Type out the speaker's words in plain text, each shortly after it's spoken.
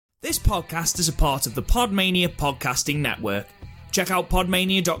This podcast is a part of the Podmania podcasting network. Check out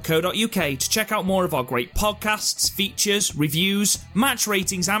podmania.co.uk to check out more of our great podcasts, features, reviews, match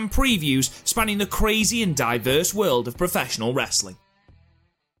ratings and previews spanning the crazy and diverse world of professional wrestling.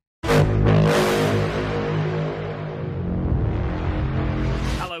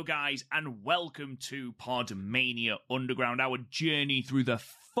 Hello guys, and welcome to Podmania Underground, our journey through the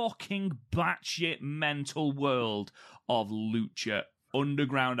fucking batshit mental world of Lucha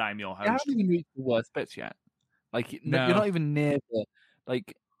Underground. I'm your host. You haven't even reached the worst bits yet. Like, No. You're not even near the,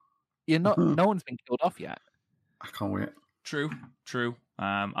 you're not, no one's been killed off yet. I can't wait. True.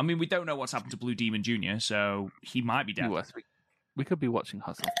 I mean, we don't know what's happened to Blue Demon Jr., so he might be dead. We could be watching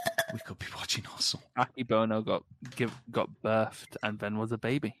Hustle. We could be watching Hustle. Aki Bono got birthed and then was a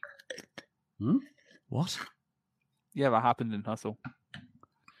baby. What? Yeah, that happened in Hustle.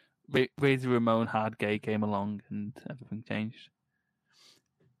 Razor Ramon Hardgay came along and everything changed.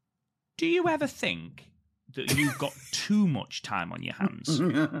 Do you ever think that you've got too much time on your hands?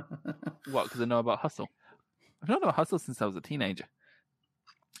 What, because I know about Hustle? I've known about Hustle since I was a teenager.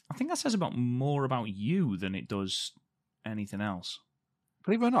 I think that says more about you than it does anything else.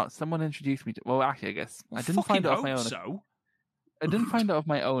 Believe it or not, someone introduced me to... Well, actually, I guess. I didn't find it off my own... So. I didn't find it of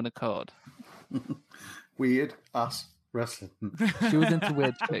my own accord. Weird ass wrestling. She was into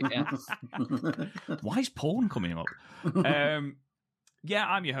weird shit, yeah. Why is porn coming up? Yeah,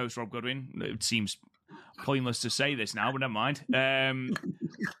 I'm your host, Rob Goodwin. It seems pointless to say this now, but never mind.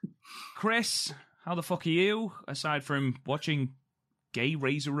 Chris, how the fuck are you? Aside from watching Gay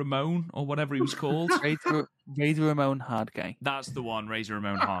Razor Ramon, or whatever he was called. Razor Ramon Hardgay. That's the one, Razor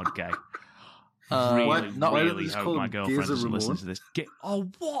Ramon Hardgay. Why Really hope my girlfriend doesn't listen to this.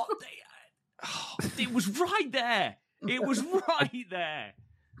 What? It was right there. It was right there.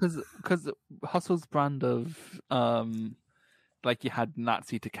 Because Hustle's brand of... you had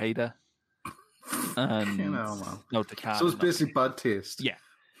Nazi Takeda and no Takada. So it's basically bad taste. Yeah.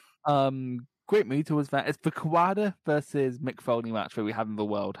 Great Muta was there. It's the Kawada versus Mick Foley match where we have in the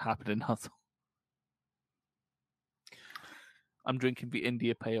world happened in Hustle. I'm drinking the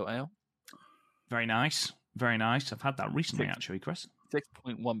India Pale Ale. Very nice. Very nice. I've had that recently, actually, Chris.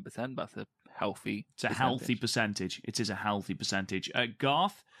 6.1%. That's a healthy It's a healthy percentage. It is a healthy percentage.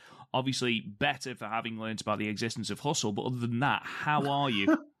 Garth, obviously better for having learned about the existence of Hustle, but other than that, how are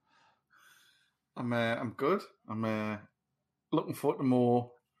you? I'm good. I'm looking forward to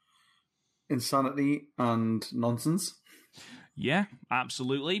more insanity and nonsense. Yeah,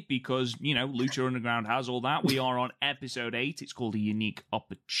 absolutely, because, Lucha Underground has all that. We are on episode 8. It's called A Unique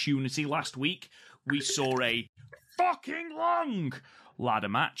Opportunity. Last week, we saw a fucking long ladder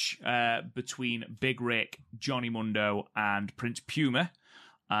match between Big Rick, Johnny Mundo, and Prince Puma,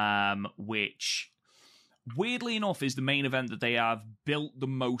 which, weirdly enough, is the main event that they have built the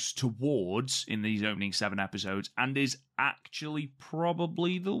most towards in these opening 7 episodes, and is actually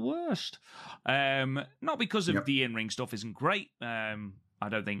probably the worst. Not because of the in-ring stuff isn't great. I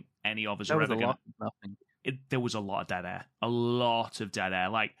don't think any of us are ever going to... There was a lot of dead air. A lot of dead air.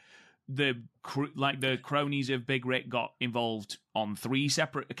 Like the cronies of Big Rick got involved on 3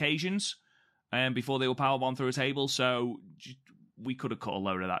 separate occasions before they were powerbombed through a table, so... We could have cut a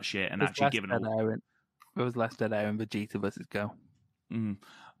load of that shit and actually given it. There was less dead air in Vegeta versus Go. Guess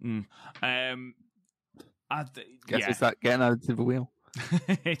it's that getting out of the wheel.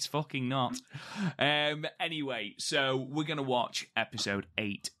 It's fucking not. Anyway, so we're going to watch episode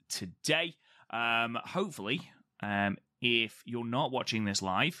 8 today. Hopefully, if you're not watching this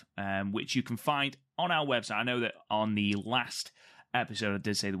live, which you can find on our website. I know that on the last episode, I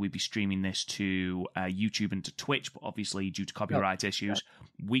did say that we'd be streaming this to YouTube and to Twitch, but obviously due to copyright issues,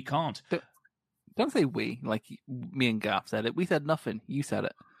 we can't. Don't say we, like me and Garth said it. We said nothing. You said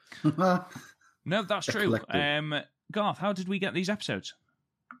it. No, that's true. Garth, how did we get these episodes?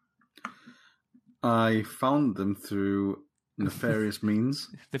 I found them through nefarious means.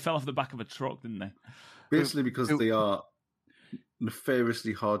 They fell off the back of a truck, didn't they? Basically because they are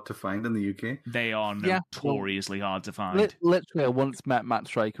nefariously hard to find in the UK. They are notoriously hard to find. Literally, I once met Matt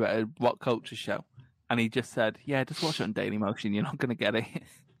Stryker at a What Culture show, and he just said, "Yeah, just watch it on Dailymotion. You're not going to get it."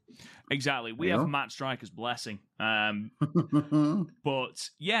 Exactly. We have Matt Stryker's blessing. But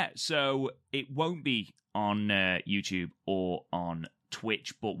yeah, so it won't be on YouTube or on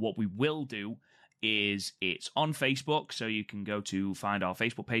Twitch. But what we will do is it's on Facebook, so you can go to find our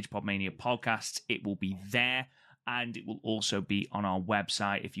Facebook page, Podmania Podcasts. It will be there. And it will also be on our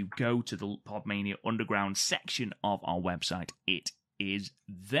website. If you go to the Podmania Underground section of our website, it is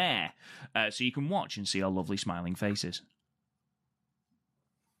there. So you can watch and see our lovely smiling faces.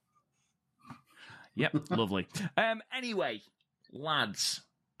 Yep, lovely. Anyway, lads,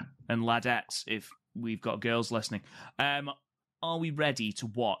 and ladettes, if we've got girls listening. Are we ready to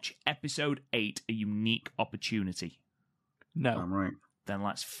watch episode 8, A Unique Opportunity? No. I'm right. Then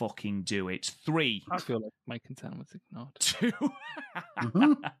let's fucking do it. 3, I feel like my consent was ignored. 2,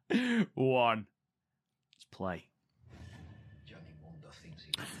 Mhm. 1. Let's play.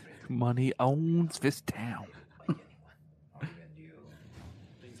 Money owns this town.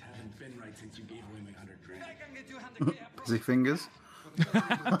 Things haven't been right since you gave away my 100 grand. Busy fingers.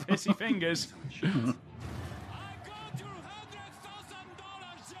 Pissy fingers.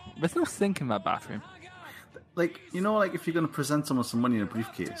 There's no sink in that bathroom. Like, you know, like if you're going to present someone some money in a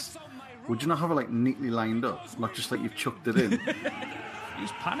briefcase, would you not have it like neatly lined up, not just like you've chucked it in?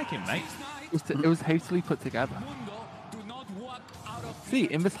 He's panicking, mate. It was hastily put together. See,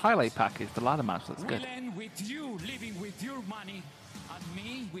 in this highlight package, the ladder match looks good. We'll end with you living with your money and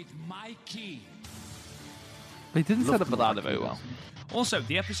me with my key. They didn't set Love up the the ladder package. very well. Also,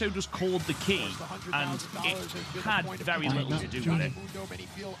 the episode was called The Key, and it had very little to do with it.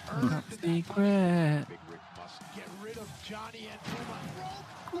 Secret.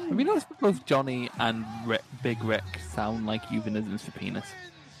 Have you noticed that both Johnny and Big Rick sound like euphemisms for penis?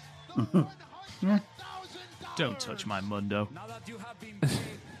 Don't touch my mundo. Now that you have been paid,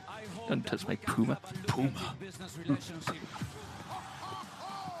 I hope Don't touch my puma. Puma. business relationship.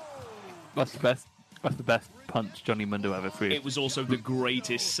 What's the best punch Johnny Mundo ever threw? It was also the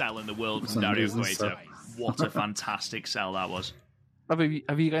greatest sell in the world from Some Dario business Cueto. stuff. What a fantastic sell that was. Have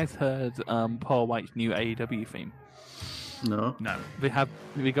you guys heard Paul White's new AEW theme? No. No,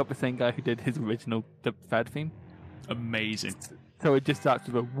 We got the same guy who did his original Fed theme. amazing. So it just starts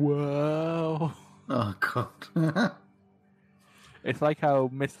with a whoa. Oh, God. It's like how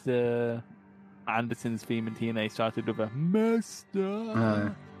Mr. Anderson's theme in TNA started with a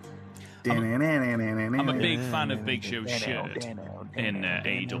Mr. I'm a big fan of Big Show's shirt in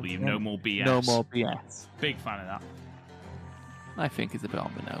AEW. No more BS. No more BS. Big fan of that. I think it's a bit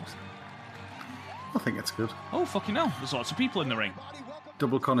on the nose. I think it's good. Oh, fucking hell. There's lots of people in the ring.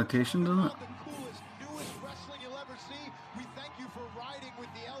 Double connotation, doesn't it?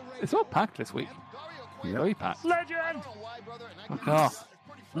 It's all packed this week. Yeah. Very packed. Legend! Fuck off.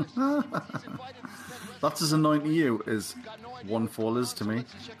 That's as annoying to you as one fall is to me.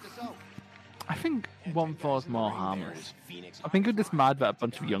 I think 1-4 is more harmless. I think we're just mad that a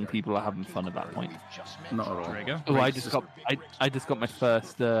bunch of young people are having fun at that point. Not at all. There you go. Oh, I just got my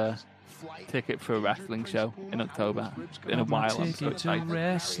first ticket for a wrestling show in October. In a while, I'm so excited.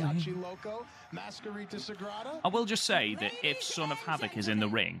 Wrestling. I will just say that if Son of Havoc is in the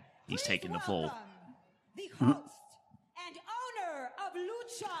ring, he's taking the fall. The host and owner of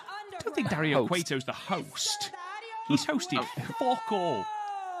Lucha Underground. I don't think Dario Host. Cueto's the host. He's hosted fuck all.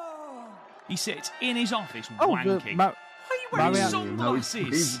 He sits in his office wanking. Why are you wearing Mariachi- No, he's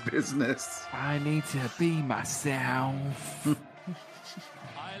sunglasses? business. I need to be myself.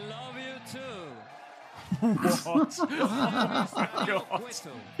 I love you too. What? God.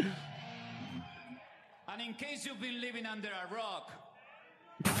 Cueto. And in case you've been living under a rock,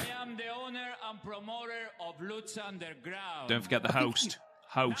 I am the owner and promoter of Lucha Underground. Don't forget the host.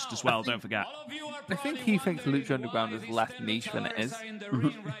 Host as well, don't forget. All of you are I think probably he thinks wondering Lucha Underground why is these less 10 niche than it luchadores is. are in the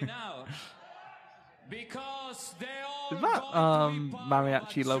ring right now. Because they all Is that, going to be part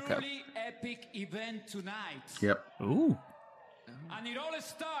Mariachi of a Loco? truly epic event tonight. Yep. Ooh. And it all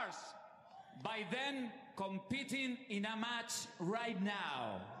starts by them competing in a match right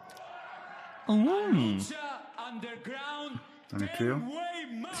now. Ooh. Lucha Underground Any trio?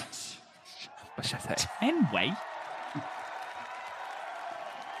 10-way match. Machete. Anyway.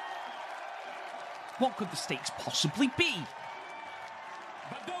 What could the stakes possibly be?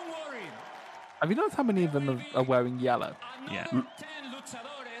 But don't worry, Have you noticed how many of them are wearing yellow? another Yeah. 10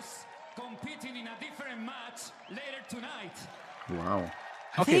 luchadores competing in a different match later tonight. Wow.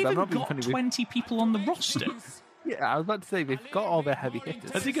 Have Okay, they but I'm even not being got funny. 20 people on the roster? Yeah, I was about to say they've got all their heavy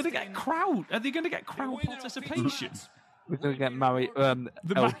hitters. Are they going to get crowd? Are they going to get crowd participation? We're going to get Mari The El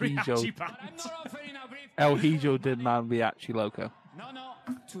mariachi Hijo. band. I'm not offering a brief. El Hijo did Mariachi Loco, No,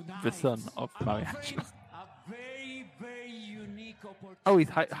 tonight. the son of Mariachi. A very, very unique opportunity. Oh, he's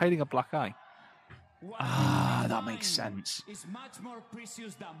hiding a black eye. Ah, that makes sense. It's much more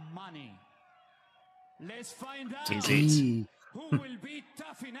precious than money. Let's find out Is it? who will be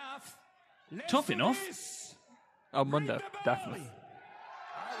tough enough. Let's Tough do enough? this. Oh, Mundo, definitely.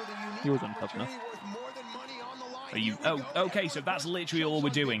 He was on tough enough. Are you? Oh, okay. So that's literally all we're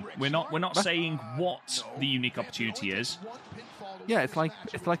doing. We're not saying what the unique opportunity is. Yeah, it's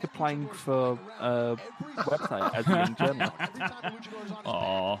like applying for a website as a young journalist.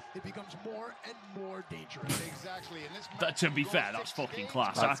 Oh, to be fair, that's fucking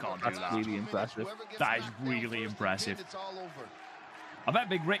class. I can't do That's that. really impressive. That is really impressive. I bet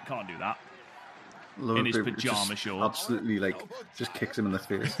Big Rick can't do that. Love In his it, pajama just shorts. Absolutely, like, just kicks him in the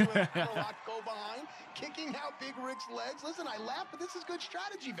face. Kicking out Big Rick's legs. Listen, I laugh, but this is good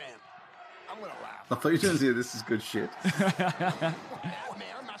strategy, Van. I'm gonna laugh. I thought you were going to say this is good shit.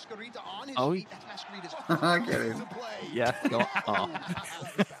 Oh, I get it. yeah. Go on.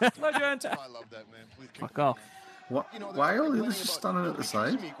 Legend. I love that, man. Please kick Fuck off. What? Why are all the others just standing at the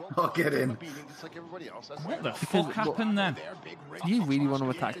side? Oh, get in. What the fuck happened then? Do you really want to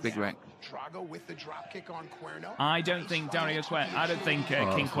attack Big Rick? I don't think King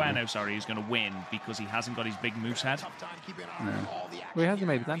Cuerno, sorry, is going to win because he hasn't got his big moose head. Well, he hasn't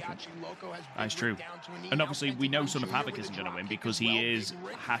made his entrance. That's true. And obviously, we know Son of Havoc isn't going to win because he is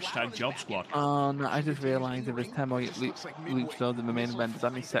hashtag Job Squad. Oh, no, I just realised if there's 10 more luchadors in the main event, does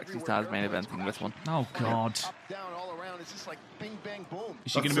that mean Sexy Star's main eventing this one? Oh, God.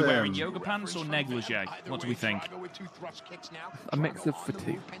 Is she going to be wearing yoga pants or negligee? What do we think? A mix of the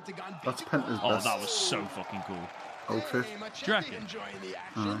two. That's Penta's Oh, best that was so fucking cool. outfit. Do you reckon?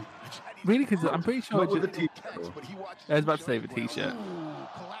 Really? Because I'm pretty sure... Not with the t-shirt. I was about to say the t-shirt.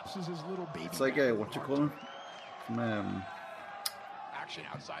 It's like, what you call him? From,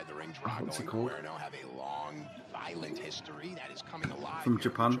 Outside the ring, what's he called? have a long, violent history that is coming alive. From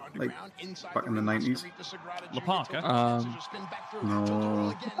Japan, like, back in the 90s. La Parka?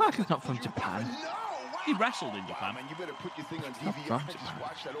 No. Parker's not from Japan. He wrestled in Japan. You better put your thing on Not DVR from and just Japan.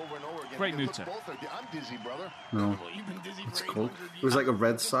 watch that over and over again. Great Because Muta. look, both are- I'm dizzy, brother. No. What's it called? It was like a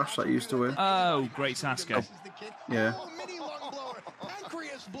red sash that I used to wear. Oh, great Sasuke. Yeah. Oh, mini lung blower,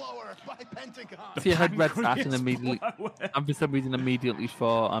 pancreas blower by Pentagon. See, I had red sash and Pancreas immediately... blower. And for some reason immediately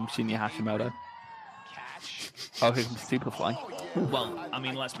for Shinya Hashimoto. Oh, he's Superfly. Well, I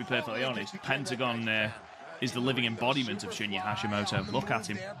mean, let's be perfectly honest. Pentagon is the living embodiment of Shinya Hashimoto. Look at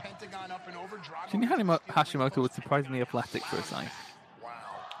him. Shinya Hashimoto was surprisingly athletic for a size.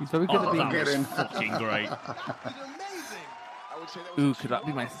 He's very good Oh, at that being... was in. fucking great. Ooh, could that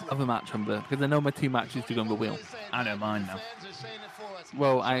be my other match on the... Because I know my two matches to go on the wheel. I don't mind now.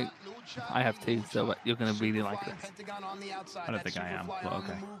 Well, I have two, so you're going to really like this. I don't think I am, but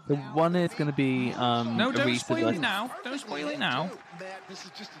okay. The one is going to be... No, don't Arisa spoil it versus- now. Don't spoil it now.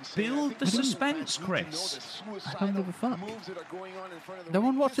 Build the suspense, Chris. I don't give a fuck. No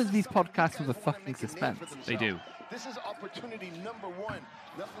one watches these podcasts with a fucking suspense. They do. This is opportunity number one.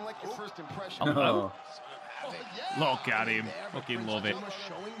 Nothing like your first impression. Oh, look at him. Fucking love it.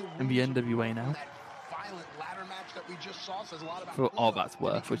 In the NWA now. For all that's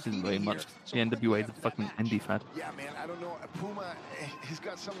worth, which isn't very much. The NWA is a fucking indie fad. Yeah, man, I don't know. Puma, he's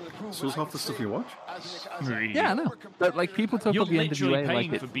got something to prove. So is half the stuff you watch? Really? Yeah, I know. But like people talk You're about the literally NWA like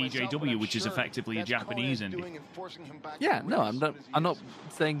paying it's... for BJW, which is effectively a Japanese indie. Yeah, no, I'm not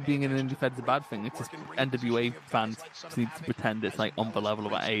saying being an indie fed is a bad thing. It's just NWA fans need to pretend it's like on the level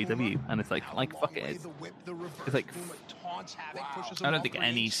of AEW, and it's like fuck it. It's like I don't think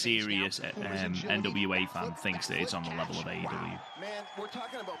any serious NWA fan thinks that it's on the level of AEW. Man, we're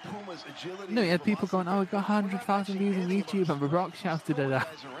talking about Puma's agility. no, you had people going, oh, we got 100,000 views on YouTube, and The Rock shouted at that.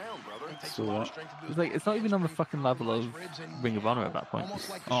 So what? It's like it's not even on the fucking level of Ring of Honor at that point.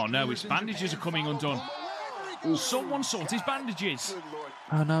 Oh no, his bandages are coming undone. Someone sort his bandages.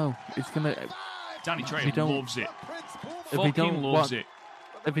 Oh no, it's gonna. Danny If Trejo you don't- loves it. If we Fucking don't loves watch, it.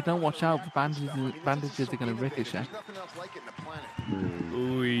 if we don't watch out, the bandages are gonna ricochet. Nothing else like it in the planet.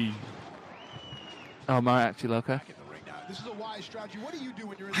 Ooh. Oh, Mariachi Loco. This is a wise strategy. What do you do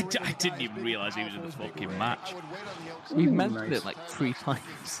when you're in I the ring? didn't even realise he was in the fucking match. We've Ooh, mentioned nice. it like 3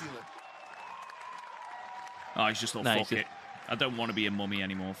 times. Oh, he's just thought, No, fuck he's it. I don't want to be a mummy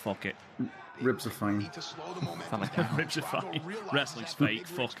anymore, fuck it. Ribs are fine. Sound like a- Ribs are fine. Wrestling's fake,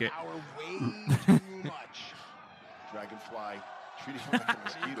 fuck it. Dragonfly. Treating him like a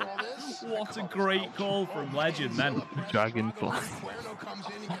mosquito. What a great call from Legend, then. Dragonfly. Cuerno comes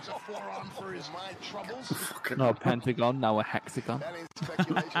in, he gets a forearm for his mind troubles. No, a pentagon, now a hexagon. That ain't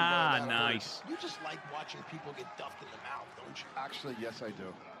speculation. Ah, but, nice. You just like watching people get duffed in the mouth, don't you? Actually, yes, I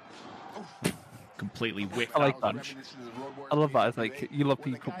do. Completely whipped I like out. that. This is the Road Warrior I love that. It's like, you love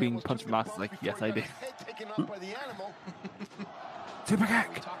people being punched in the mouth. It's like, yes, I do. head taken off by the animal. Super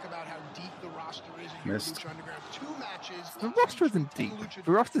kick! Talk about how deep the roster is in Missed. Lucha Underground. 2 matches. The roster isn't deep.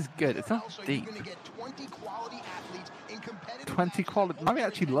 The roster's good. It's not So deep. You're going to get 20 quality athletes in competitive 20 quality.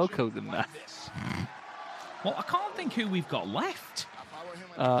 Mariachi Loco's in there. Well, I can't think who we've got left.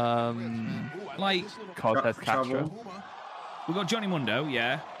 Um, Like, Cortez Chavo. Castro. We've got Johnny Mundo,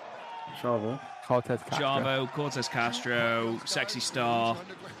 yeah. Chavo. Cortez Castro. Chavo, Cortez Castro, Sexy Star,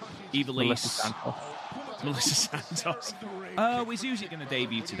 Melissa Evilise, Santos. Melissa Santos. Is Uzi going to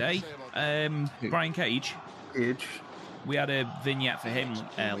debut today? Brian Cage. Age. We had a vignette for him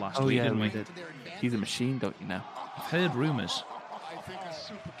last Oh, week, yeah, didn't we? we did. He's a machine, don't you know? I've heard rumours.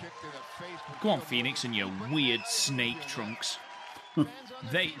 Go on, Phoenix, and your weird snake trunks.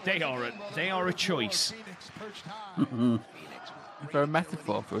 They are a choice. For a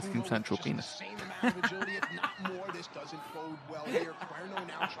metaphor for a skin central penis.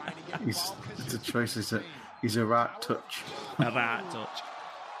 It's a choice. He's a right touch. A rat touch.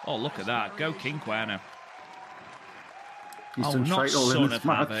 Oh, look at that. Go King Cuerno. He's Oh, done not trite all in Son this of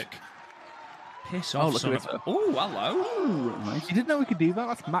match. Havoc. Piss Oh, off, look Son at of... this. Oh, hello. Ooh, nice. You didn't know we could do that?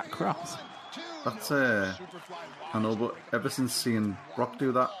 That's Matt Cross. That's I know, but ever since seeing Brock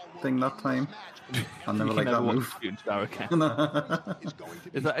do that thing that time, I never like that move.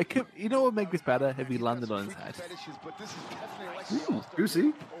 Is that, you know what would make this better if he landed on his head? Ooh,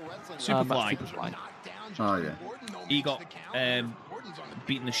 Uzi. Superfly. Superfly. Oh yeah. He got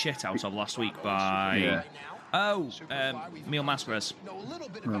beaten the shit out of last week by... Yeah. Mil Mascares.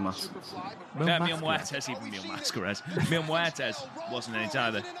 No mass. Mil Muertes, even Mil Mascares. Mil Muertes wasn't in it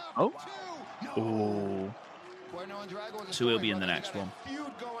either. Oh. So he'll be in the next one.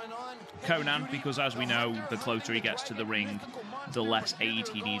 Conan, because as we know, the closer he gets to the ring, the less aid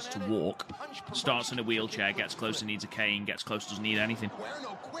he needs to walk. Starts in a wheelchair, gets closer, needs a cane, gets close, doesn't need anything.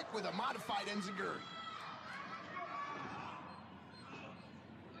 Quick with a modified enziguri.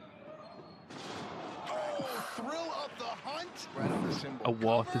 Thrill of the hunt. Right on the symbol. A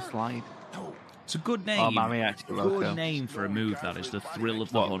water slide. It's a good name. Oh, Mariachi Loco. Good name for a move, that is. The Thrill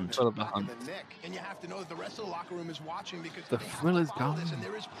of the Hunt. Thrill of the Hunt. And you have to know that the rest of the locker room is watching because The thrill is gone. and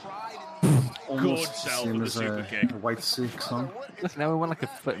there is pride in Almost sell same for the as super a kick. White Silk song. Look, now we went like a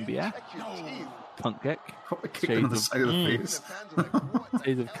flipping BF. Punt kick. Proper kick him on the side of the face.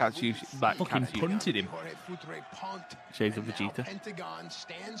 Shades of Katsushi. Back Fucking Katsushi. punted him. Shades of Vegeta. Pentagon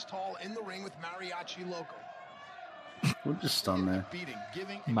stands tall in the ring with Mariachi Loco. We'll just stand there.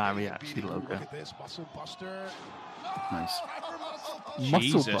 Mariachi Loco. Look at this muscle buster. Nice.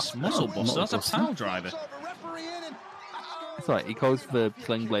 Jesus, Muscle Oh, Buster. That's a Muscle pile driver. It's alright, he calls for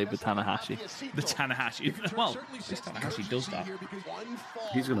Sling Blade with Tanahashi. The Tanahashi. Well, this Tanahashi does that.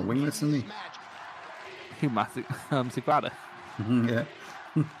 He's gonna win this, isn't he? Who massive Sagrada. Yeah.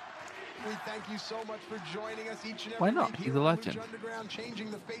 We thank you so much for joining us each and every Why not? week He's here a on legend. Lucha Underground, changing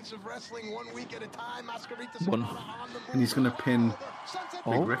the face of wrestling 1 week at a time. Mascarita One. Sagrada on the move. And he's gonna pin Sunset Big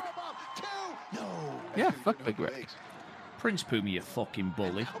Flip Rick. above. 2. No. Yeah, fuck Big Rick. Prince Puma, you fucking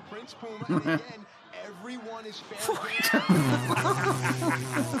bully. Now Prince Puma, and again, everyone is fair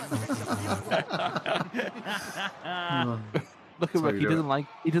Look at how Rick, you do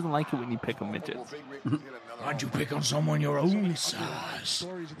he doesn't like it when you pick on midgets. Why'd you pick on someone your own size?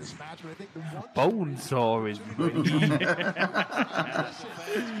 stories of this match, but I think the one Bone saw is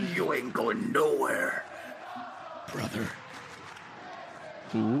You ain't going nowhere. Brother.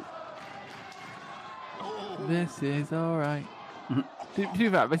 Ooh. This is alright. To be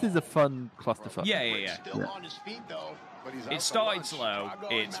fair, this is a fun clusterfuck. Yeah. still on his feet though. But he's out It for started lunch. slow.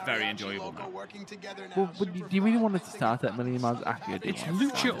 Chicago It's and very Mariachi enjoyable Loco now. working together now. Well, but do you really want it to start at Million Miles after you It's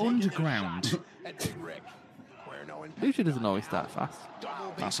Lucha Underground. At Big Rick. Cuerno and Lucha doesn't always start fast.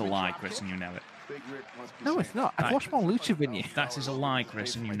 double That's a lie, Chris, and you know it. Big Rick must be No, it's not. I've watched more Lucha than you. That is a lie,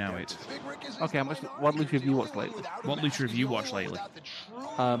 Chris, and you know it. Big Rick is Okay, what Lucha have you watched lately? What Lucha have you watched lately?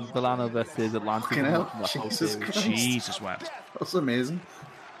 Milano versus Atlantis. Fucking hell, The whole Jesus series. Christ. Jesus wept. That's amazing.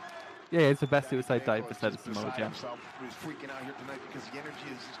 Yeah, it's the best suicide dive beside Samoa Joe. himself was freaking out here tonight because the energy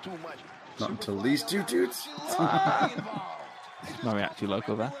is too much. Not until these two dudes. Mariachi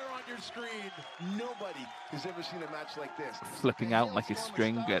Loco there. On your screen, nobody has ever seen a match like this. Flipping out like a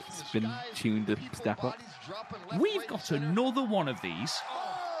string gets been tuned to step up. We've got another one of these.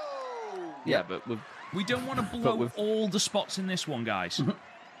 Yeah, but with We don't want to blow with- all the spots in this one, guys.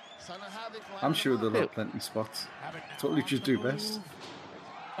 I'm sure they'll have plenty of spots. That's what Luchas do best.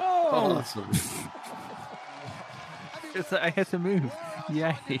 Oh, Oh, that's lovely. it's I had to move.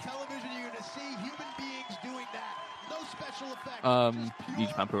 Yay. Television, you're going to see human beings doing that. No special effects. New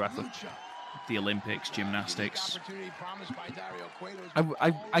Japan Pro Wrestling. the Olympics, gymnastics. Opportunity promised by Dario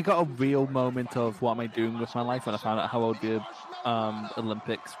Cueto's I got a real moment of what am I doing with my life when I found out how old the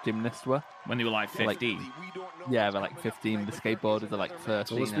Olympics gymnasts were. When they were like 15. Yeah, they're like 15. The skateboarders are like 13.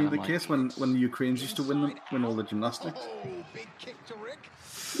 It's always and been I'm the like, case when the Ukrainians used to win all the gymnastics. big kick to Rick.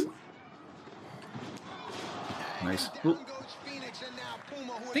 Nice. Down Oh, goes Phoenix, and now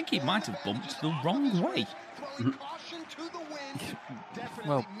I think he might have bumped the wrong way.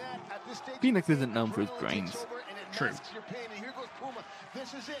 Well, Phoenix isn't known for his brains. True.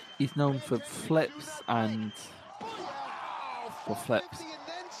 He's known for flips and... Well, flips.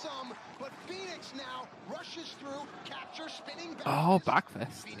 Oh,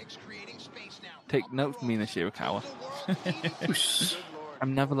 backfist. Take note from Mina Shirakawa.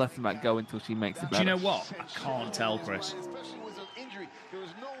 I'm never letting that go until she makes it better. Do you know what? I can't tell, Chris.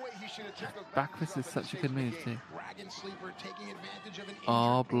 Backfist is such a good move, too.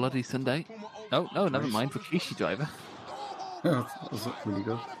 Oh, Bloody Sunday. Oh, no, never mind. Rikishi driver. That was really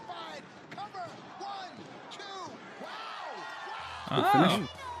good. Oh.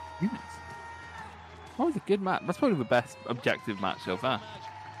 Yes. That was a good match. That's probably the best objective match so far.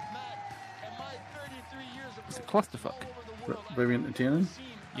 It's a clusterfuck. Very entertaining.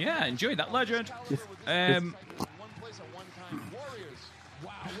 Yeah, enjoyed that, Legend.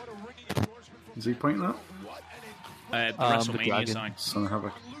 Is he pointing at? The the WrestleMania dragon. sign. Son of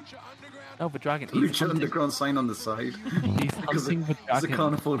Havoc. Oh, the dragon. He's Lucha hunting, Underground sign on the side. he's Because hunting the they dragon.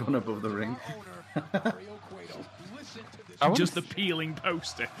 can't afford one above the ring. I wanna Just the peeling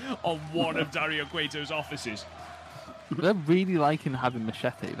poster on one of Dario Cueto's offices. They're really liking having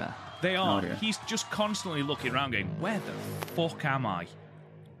Machete there. They are. Oh, yeah. He's just constantly looking around going, where the fuck am I?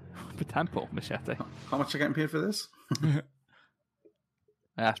 The temple, Machete. How much are you getting paid for this? I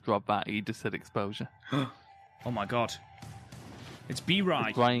asked Rob that. He just said exposure. Oh my god. It's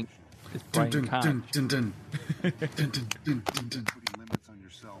B-Rye. Brian Dun, Carr. dun, dun, dun. Dun, dun, dun, dun, dun.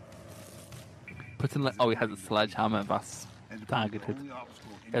 Oh, he has a sledgehammer that's targeted.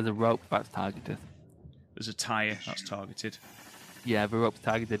 He has a rope that's targeted. There's a tyre that's targeted. Yeah, the rope's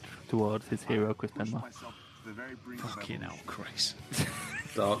targeted towards his hero, Chris Benoit. Fucking hell, Chris.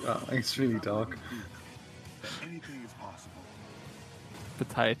 Dark. It's really dark. The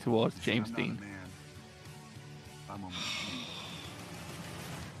tire towards James Dean.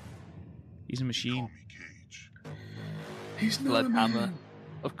 He's a machine. He's not a Sledgehammer, man.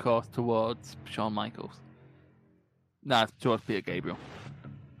 of course, towards Shawn Michaels. Nah, it's towards Peter Gabriel.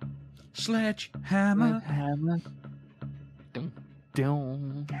 Sledgehammer. Sledgehammer. Dun,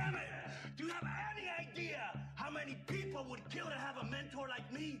 dun. Do you have any idea how many people would kill to have a mentor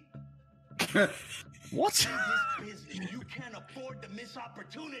like me? What? In this business, you can't afford to miss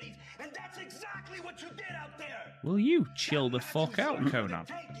opportunities, and that's exactly what you did out there. Will you chill the fuck out, Conan?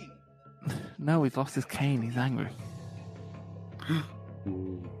 No, he's lost his cane. He's angry.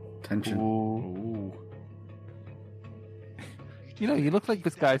 Ooh, tension. Ooh. You know, you look like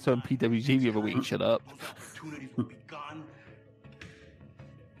this guy saw on PWG the other week. Shut up.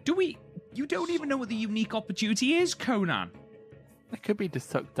 You don't even know what the unique opportunity is, Conan. It could be to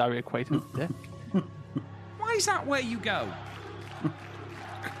suck Dario Cueto's dick. Why is that where you go?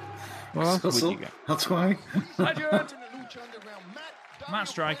 Where else would So, you go? that's why. Legend! Matt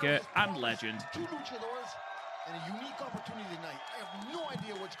Striker and Legend. Two luchadors and a unique opportunity tonight. I have no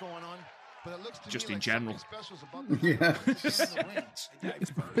idea what's going on, but it looks to Just me in like general. something special's about to Yeah.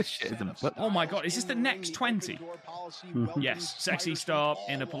 This shit isn't. But Oh my god, is this the next 20? Yes, sexy star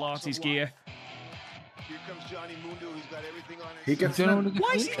in a Pilates gear. Here comes Johnny Mundo, who's got everything on his He gets You don't an wanna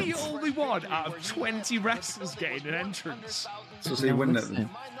Why is he the only one out of 20 wrestlers getting an entrance? So say win it. listen.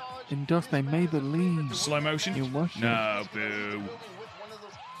 Endorsed by Maybelline. Slow motion? You watch it. No, boo.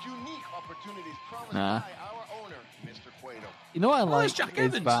 Nah. You know what I there's like Jack is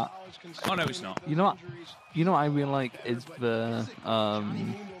Evans. that. Oh no, it's not. You know what I really like is the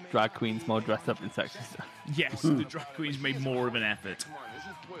drag queens more dressed up in sexy stuff. Yes, the drag queens made more of an effort.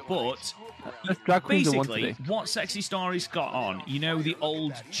 But Those drag queens are one basically, today. what Sexy Starry's got on, you know the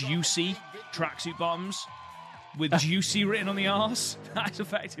old Juicy tracksuit bottoms with Juicy written on the arse? That's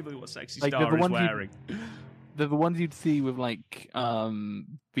effectively what Sexy Like, they're Star the is ones you- wearing. They're the ones you'd see with like the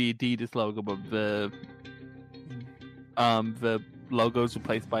Adidas logo, but the logo's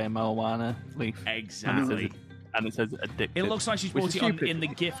replaced by a marijuana leaf. Exactly. And it says addicted. It looks like she's which bought is it on, stupid. in the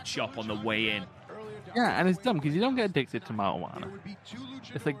gift shop on the way in. Yeah, and it's dumb because you don't get addicted to marijuana.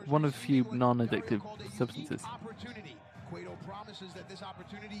 It's like one of the few non-addictive substances.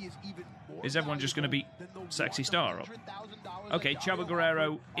 Is everyone just going to beat Sexy Star up? Okay, Chavo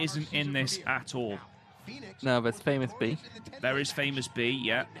Guerrero isn't in this at all. No, there's Famous B. There is Famous B,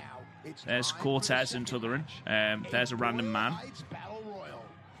 yeah. There's Cortez and Tutherin. There's a random man.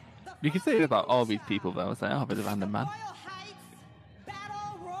 You can say it about all these people though. It's like, oh, there's a random man. Royal Heights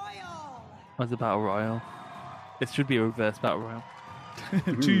Battle Royal. What's a battle royal? It should be a reverse battle royal.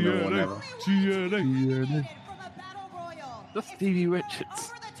 No one ever. From a battle royal. That's If Stevie you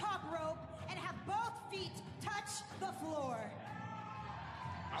Richards. Over the top rope and have both feet touch the floor.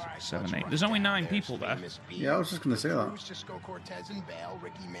 7, 8. There's only 9 people there. Yeah, I was just going to say that.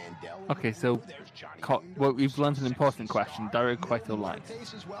 Okay, so well, we've learned an important question. Dario Cueto likes.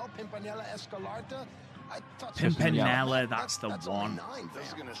 Pimpinella, that's the one. I'm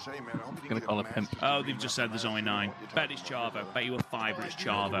going to call it Pimp. Oh, they've just said there's only 9. Bet it's Chavo. Bet you a fiver it's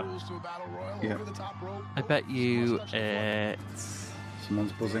Chavo. Yeah. I bet you it's...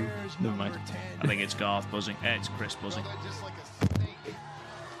 Someone's buzzing. Never mind. I think it's Garth buzzing. It's Chris buzzing.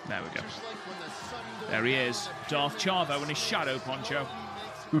 There we go. There he is. Darth Chavo in his shadow poncho.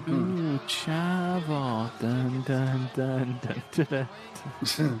 Ooh, Chavo. Dun, dun, dun, dun, dun, dun.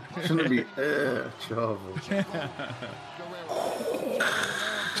 Shouldn't it be Chavo?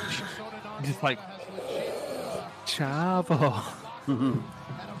 Just like Chavo.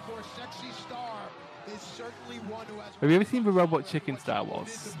 Have you ever seen the Robot Chicken Star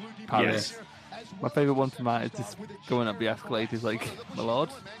Wars? Yes. My favourite one from that is just going up the escalators like, my lord,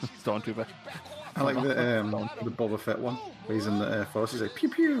 Stormtrooper. I like the Boba Fett one, where he's in the Air Force. He's like, pew,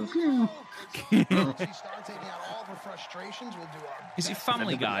 pew, pew. Is it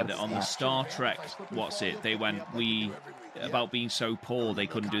Family Guy that on the Star Trek, they went, about being so poor they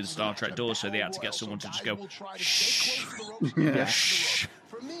couldn't do the Star Trek doors, so they had to get someone to just go, shh. Yeah. Shh.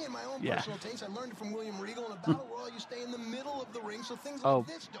 For me and my own Yeah. personal taste, I learned it from William Regal in a battle royal. You stay in the middle of the ring, so things like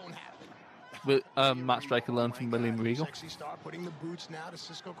this don't happen. With Matt Striker learned from William Regal.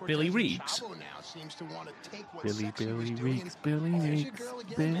 Billy Reeves. Billy Reeves.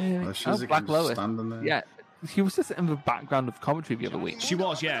 Oh, she's Black Lois. standing there. Yeah, she was just in the background of commentary the other week. She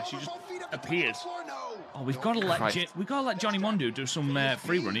was, yeah. She just appeared. Oh, we've got to let Johnny Mondo do some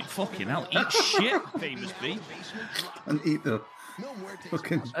free running. Fucking hell, eat shit, famous B. And eat the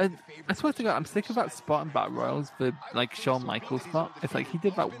fucking... I swear to God, I'm sick of that spot in Battle Royals, the like Shawn Michaels spot. It's like he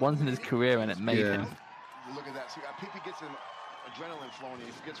did that once in his career and it made him. Look at that. See, Pete gets an adrenaline flowing and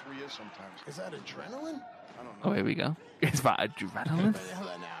he forgets where he is sometimes. Is that adrenaline? I don't know. Oh, here we go. Is that adrenaline?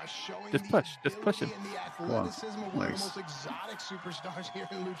 Just push him. What? Nice.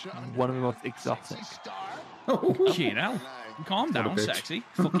 One of the most exotic. Fucking hell. Calm down, sexy.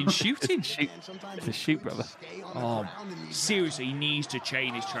 Fucking shooting. It's a shoot, brother. Oh, seriously, he needs to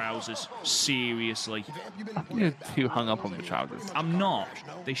chain his trousers. Seriously. You're too hung up on the trousers. I'm not.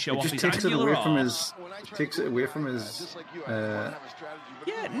 They show off Just his takes it angular away from arm. his... Takes it away from his...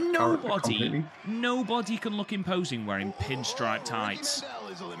 Yeah, completely. nobody can look imposing wearing pinstripe tights.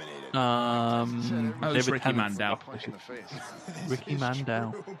 Oh, it's Ricky Mandel. Ricky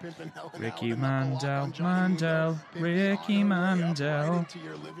Mandel. Ricky Mandel. Ricky Mandel.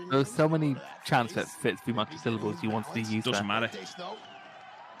 There's so many chants that fits the amount of syllables you wanted to use. Doesn't there. matter.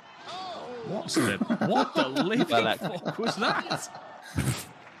 What the living fuck was that?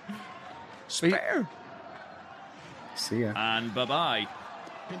 Spare. See ya. And bye-bye.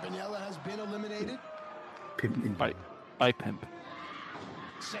 Pimpinella has been eliminated. By Pimp.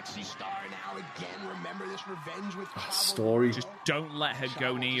 Sexy Star now again. Remember this revenge with Chavo. Story. Just don't let her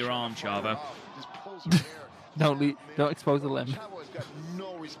go near your arm, Chavo. Don't expose the limb. Chavo has got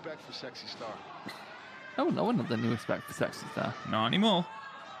no respect for Sexy Star. Oh, no one has any respect for Sexy Star. Not anymore.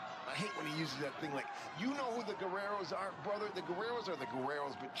 I hate when he uses that thing like, you know who the Guerreros are, brother? The Guerreros are the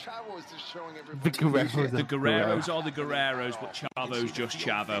Guerreros, but Chavo is just showing everybody. The Guerreros are the Guerreros, but Chavo's just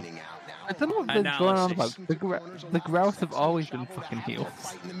Chavo. I don't know what they're going on about. The Guerreros have always been fucking heels.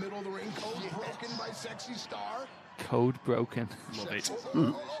 Right in the middle of the ring, code broken by Sexy Star. Code broken. Love it. Hang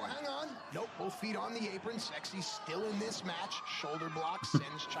on. Nope, both feet on the apron. Sexy still in this match. Shoulder block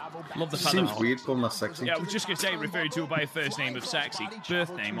sends Chavo back. Love the It fact seems that... weird calling that sexy. Yeah, I was just going to say, referring to her by her first name of Sexy.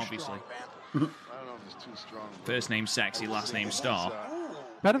 Birth name, obviously. I don't know if it's too strong. First name Sexy, last name Star.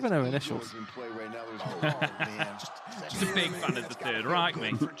 Better than her initials. Just a big fan of the Third Reich,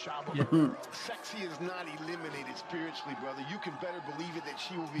 me. Sexy is not eliminated spiritually, brother. You can better believe it that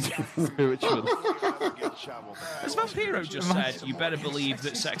she will be Spiritually. As Vampiro just said, you better believe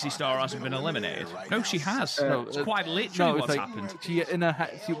that Sexy Star hasn't been eliminated. No, she has. It's quite literally what's happened. She in her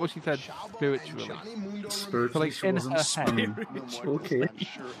head. What she said spiritually. Spiritually, Like, she in wasn't her spinning. Okay.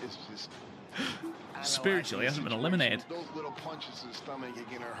 Spiritually, hasn't been eliminated. Those little punches in his stomach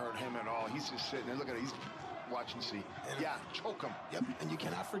ain't gonna hurt him at all. He's just sitting there. Look at it. He's watching. See, yeah, choke him. Yep, and you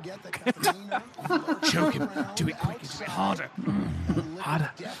cannot forget that. Choke him. Do it quick. Do it harder.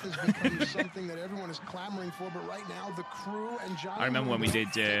 Harder. Death is becoming something that everyone is clamoring for, but right now the crew and Johnny. I remember when we did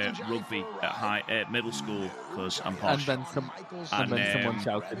rugby at middle school, because I'm posh. And then someone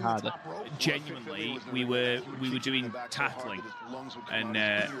shouted harder. Genuinely, we were doing tackling, and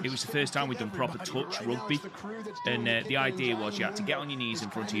it was the first time we'd done proper touch rugby. And the idea was you had to get on your knees in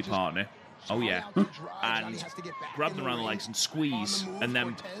front of your partner, Oh yeah, and grab them around the legs and squeeze, and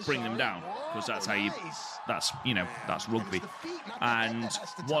then bring them down, because that's how you. That's that's rugby. And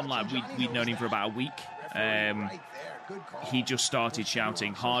one lad, we'd known him for about a week. He just started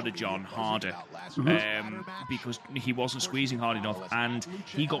shouting, "Harder, John, harder," because he wasn't squeezing hard enough, and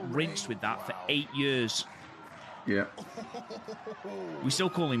he got rinsed with that for 8 years. Yeah. We still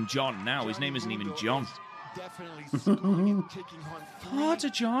call him John now. His name isn't even John. Harder,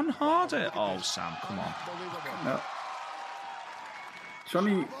 John, harder. Oh, Sam, come on.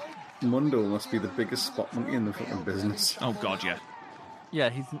 Johnny Mundo must be the biggest spot monkey in the fucking business. Oh, God, yeah. Yeah,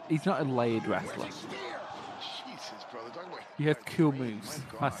 he's not a layered wrestler. He has cool moves.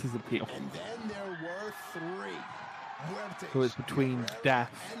 That's his appeal. So it's between Death,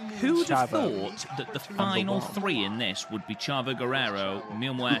 Who'd have Chavo, thought that the final three in this would be Chavo Guerrero,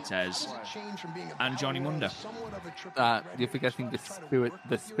 Mil Muertes, and Johnny Mundo? You're forgetting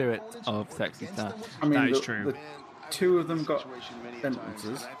the spirit of Sexy Star. I mean, That is true. The two of them got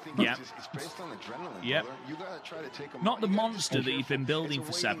entrances. Yeah. Yep. Not the monster that you've been building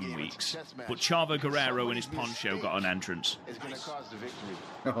for 7 weeks, but Chavo Guerrero and his poncho got an entrance.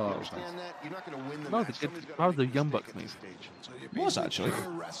 Oh, That was the Young Bucks move. Was actually. That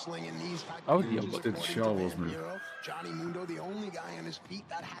was the Young Bucks. did Shaw's move.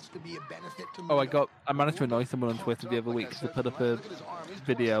 I managed to annoy someone on Twitter the other week because I put up a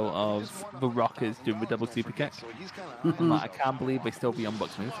video of the Rockers doing the double super kick. I'm like, I can't believe they still be Young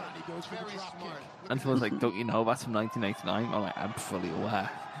Bucks move. And someone's like, don't you know that's from 1989? I'm like, I'm fully aware.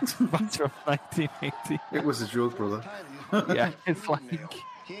 That's from 1980. It was a joke, brother. Yeah, it's like...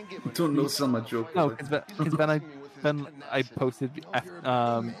 Don't notice on my joke. No, because then I posted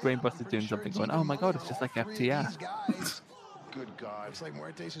Brainbuster doing something going, oh my god, it's just like FTR. Good God. It's like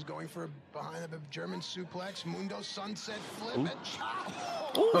Muertes is going for behind the German suplex. Mundo sunset flip.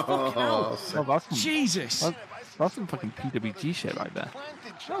 Oh, Oh, that's some, Jesus! that's some fucking PWG shit right there.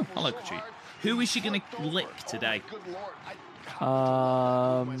 Oh, hello, Katrina. Who is she going to lick today?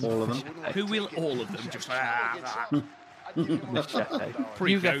 all of them. Who will all of them just Machete. Pre-COVID,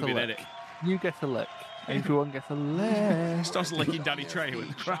 You get a innit? lick. You get a lick. Everyone gets a lick. Starts licking Danny Trejo in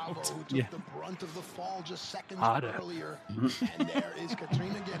the crowd. Yeah. The brunt of the fall just seconds Harder. earlier. And there is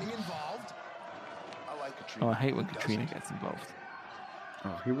Katrina getting involved. I like Katrina. Oh, I hate when Katrina gets involved.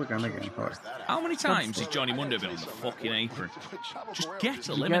 Oh, here we go again. Right. How many times has Johnny Mundo been on the fucking apron? Just get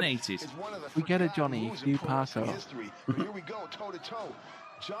eliminated. We get it, Johnny. You Parker. Here we go, toe to toe.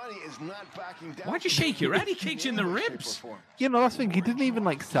 Johnny is not backing down. Why'd you shake your head? He kicked you in the ribs. You know, that's the thing. He didn't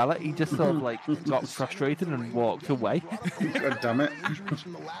even sell it. He just sort of got frustrated and walked away. God damn it.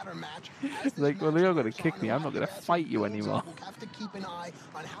 Like, well, you're going to kick me. I'm not going to fight you anymore.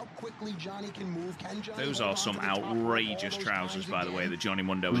 Those are some outrageous trousers, by the way, that Johnny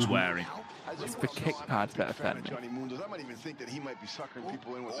Mundo is wearing. It's the kick pads that offend me.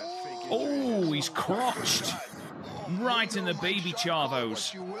 Oh, he's crotched. Right in the baby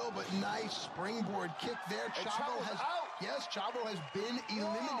Chavos. You will, but nice springboard kick there. Chavo has been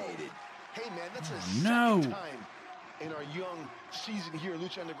eliminated. Hey man, that's a No. second time in our young season here,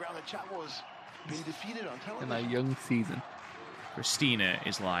 Lucha Underground, that Chavo has been defeated on television. In our young season. Christina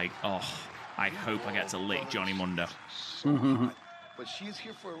is like, oh, I hope I get to lick Johnny Mundo. But she is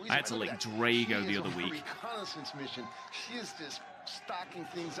here for a reason. I had to lick Drago the other She is on a week. reconnaissance mission. She is just stocking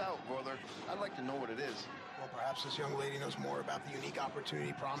things out, brother. I'd like to know what it is. Well, perhaps this young lady knows more about the unique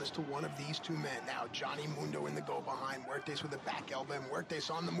opportunity promised to one of these two men. Now, Johnny Mundo in the go behind. Muertes with a back elbow.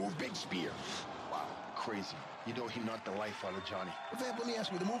 Muertes on the move. Big spear. Wow, crazy. You know he knocked the life out of Johnny. Vamp, let me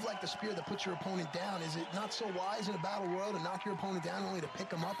ask you, the move like the spear that puts your opponent down, is it not so wise in a battle royal to knock your opponent down only to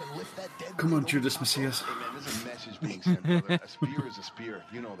pick him up and lift that dead Come on, weight Judas over top? Macias. Hey, man, there's a message being sent, brother. A spear is a spear.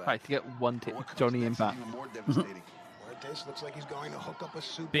 You know that. Right, to get one Johnny in back. Even more devastating. Muertes looks like he's going to hook up a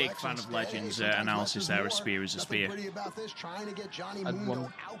suplex. Big fan of instead. Legends Sometimes analysis less there. A more. spear is a Nothing spear. pretty about this, trying to get Johnny And Mundo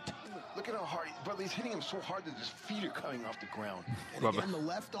one- out. Look at how hard, brother, he's hitting him so hard that his feet are coming off the ground. And Rubber. again, the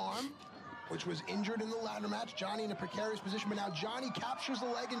left arm, which was injured in the ladder match. Johnny in a precarious position, but now Johnny captures the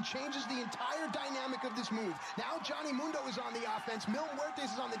leg and changes the entire dynamic of this move. Now Johnny Mundo is on the offense, Mil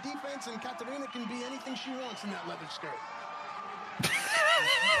Muertes is on the defense, and Katarina can be anything she wants in that leather skirt.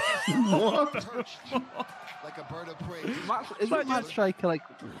 Like a bird of prey. Isn't Matt Striker I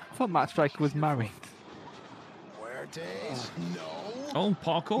thought Matt Striker was married. Muertes, no. Oh,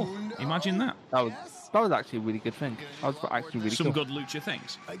 parkour. Imagine that. That was That was actually a really good thing. That was actually really Some cool. good lucha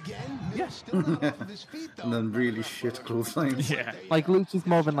things. Again, Mills still not off of his feet, though. And then really shit clotheslines. Yeah. Like, Lucha's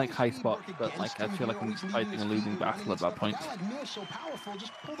more than, like, high spot, but, like, I feel like I'm fighting a losing battle at that point. God, Mills so powerful,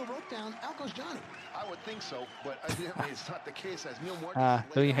 just pull the rope down, out goes Johnny. I would think so, but evidently it's not the case as Mil Muertes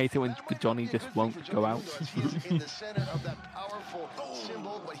Don't you hate it when Johnny just won't go out? He is in the center of that powerful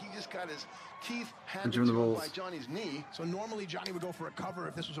symbol, but he just got his teeth handed Jim the to him balls. by Johnny's knee. So normally Johnny would go for a cover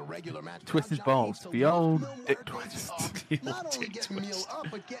if this was a regular match. Twist his Now Johnny balls. needs to The lift old Mil dick Muertes twist. up. The Not old only dick get Neil twist. up,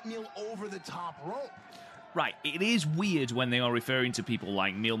 but get Neil over the top rope. Right, it is weird when they are referring to people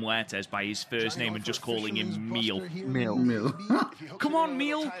like Mil Muertes by his first Johnny name going and just for calling fisherman's him buster Meal. here. Meal. Meal. If he hooks Come it on, in a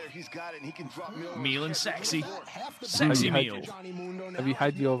little Meal. tighter, he's got it, and he can drop Mil on Meal his and chest. sexy. Half the Sexy Have Meal. Johnny Mundo now. Have you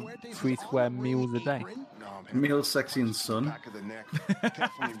had your Muertes is 3 square on the meals a ring day? apron. No, man. Meal, sexy, and sun. Back of the neck.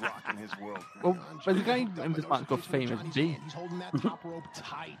 Definitely rocking his world. Well, there's a guy in this match called Famous D. He's holding that top rope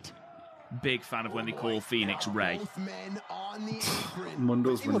tight. Big fan of when they call Phoenix Ray. Both men on the apron.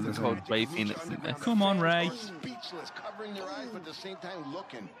 Mundo's He winning wasn't this called one. Ray Phoenix in this. Come on, Ray. Speechless, covering their eyes, but at the same time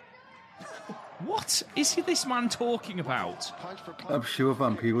looking. What is this man talking about? Punch for punch. I'm sure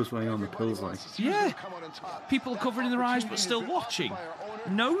Vampiro's weighing on the pills like. Yeah. People are covering their eyes but still watching.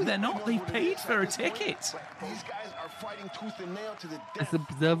 No, they're not. They paid for a ticket. These guys are fighting tooth and nail to the death. It's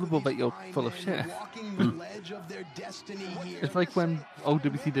observable that you're full of shit. Walking the ledge of their destiny here. It's like when old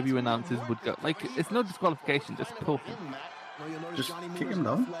WCW announcers would go, like, it's no disqualification, just pull him. Well, you'll notice Just Johnny kick Mundo's him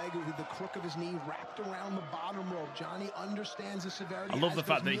down. flag with the crook of his knee wrapped around the bottom rope. Johnny understands the severity. I love as the does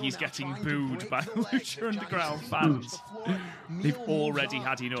fact that Neil he's now getting trying to booed break by the leg. Lucha Johnny Underground sits fans. to the floor. They've Neil moves already on.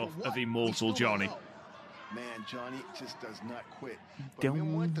 had enough For what? of We Immortal still don't Johnny. know. Man, Johnny just does not quit. But Don't- Mil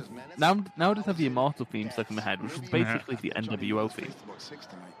Muertes, man, that's- Now I just have the Immortal theme stuck in my head, which is basically the NWO theme. About 6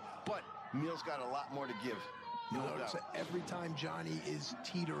 tonight. But Mil's got a lot more to give. You'll No notice doubt. that every time Johnny is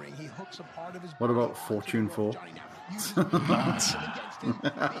teetering, he hooks a part of his What body about onto Fortune the rope. 4? Johnny now uses the against him.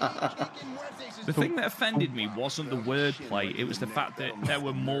 Kicking Muertes' The thing that offended me wasn't the wordplay, it was the fact that there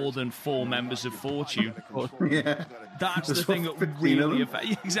were more than 4 members of Fortune. Yeah. That's the There's thing that 15 of really them.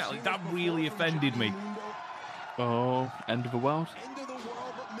 offended. Exactly, that really offended me. Oh, end of the world. End of the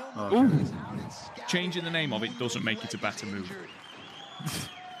world, but Mil Okay. Muertes is out and scattered. Changing the name of it doesn't make it a better move.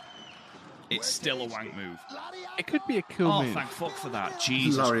 It's still a wank move. It could be a cool Oh, move. thank fuck for that.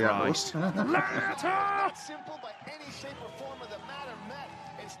 Jesus Lariato. Christ. Not simple by any shape or form of the matter, Matt.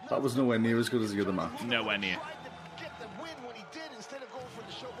 It's not That was nowhere near as good as the other match. Nowhere near. tried to get the win when he did instead of going for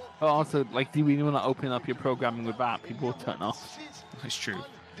the showboat. But also, like, do you really want to open up your programming with that? People will turn off. It's true.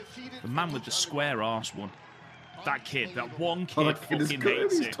 The man with the square arse one. That kid, that one Oh, kid that kid is fucking good.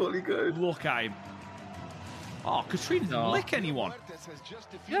 hates He's it. totally good. Look at him. Oh, Katrina didn't No. lick anyone.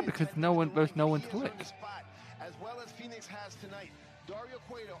 Yeah, because there's no one to lick. As well as Phoenix has tonight. Dario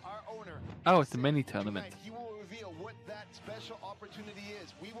Cueto, our owner. Oh, it's a mini tournament. He will reveal what that special opportunity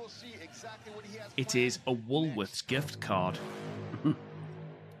is. We will see exactly what he has. It is a Woolworths gift card.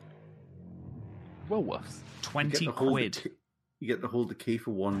 Woolworths. You 20 get to hold the quid. key- You get to hold the key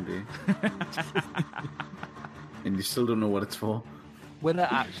for one day. And you still don't know what it's for. Whether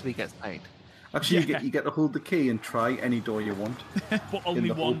it actually gets paid. Actually, Yeah. you get to hold the key and try any door you want. But only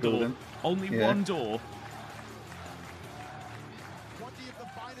the whole one door. building. Only Yeah. one door. 20 of the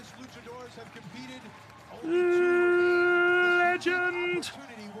finest luchadors have competed. Only 2 remain. Legend! This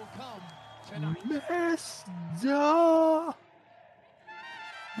opportunity will come tonight.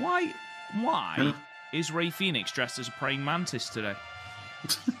 Why is Ray Phoenix dressed as a praying mantis today?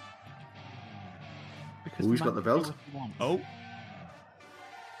 Because Who's the got man the belt? can do what he wants. Oh.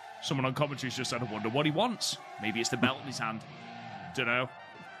 Someone on commentary's just said, I wonder what he wants. Maybe it's the belt in his hand. Dunno.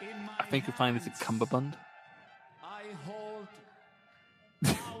 I think you'll find it's a cummerbund. I hold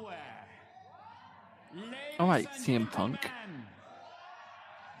power. Alright, Ladies CM and Punk. gentlemen,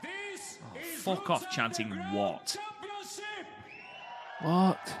 this is Fuck off Lucha chanting Underground what? Championship.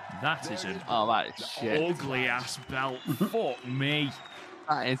 What? That is an Oh, that is shit. ugly ass belt. Fuck me.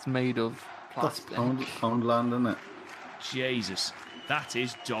 That is made of That's plastic. Poundland, isn't it? Jesus. That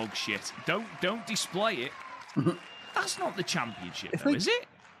is dog shit. Don't display it. That's not the championship, It's though, like- is it?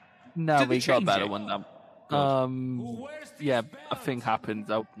 No, Did they we got a change better it? one now. Who wears this Yeah, belt a thing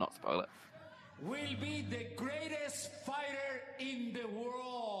happens. I'll not spoil it. will be the greatest fighter in the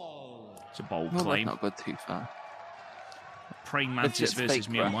world. It's a bold Well, let's claim. not go too far. Praying mantis just versus fake,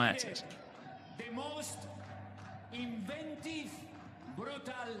 Mil bruh. Muertes. The most inventive,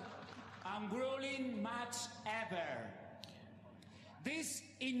 brutal, and grueling match ever. This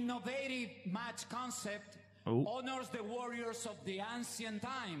innovative match concept Oh. honors the warriors of the ancient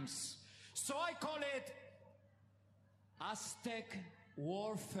times. So I call it Aztec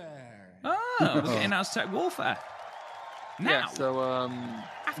Warfare. Oh, we're getting Aztec Warfare. Now? Yeah, so,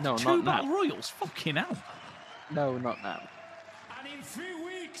 no, Two not Battle now. Royals? Fucking hell. No, not now. And in 3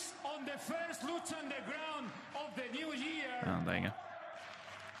 weeks, on the first Lucha Underground of the new year, Oh, there you go.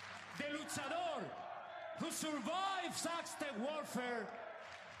 the luchador who survives Aztec Warfare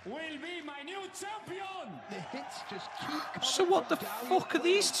will be my new champion. The hits just keep So what the fuck are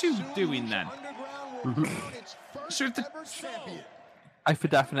these two doing then? So if the... I for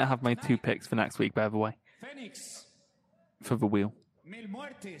definite have my 2 picks for next week, by the way, Phoenix, for the wheel. Mil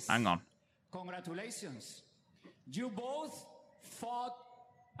Muertes. Hang on. Congratulations. You both fought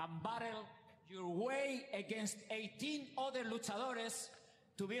and battled your way against 18 other luchadores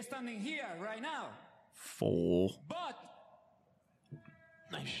to be standing here right now. 4. But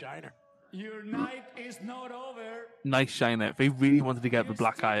nice shiner. your night is not over. Nice shiner. They really wanted to get the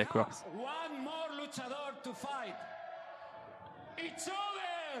black eye across. One more luchador to fight. It's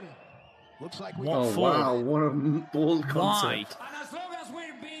over. Looks like we What Oh, for? wow. What a bold Why? concept. And as long as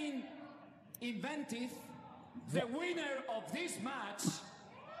we're being inventive, the winner of this match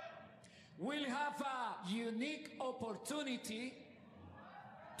will have a unique opportunity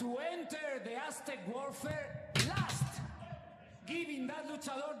to enter the Aztec Warfare last, giving that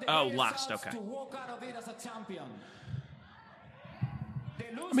luchador the Oh, greatest last, chance okay. to walk out of it as a champion.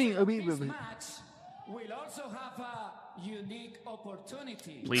 The loser mean, of this but- match will also have a unique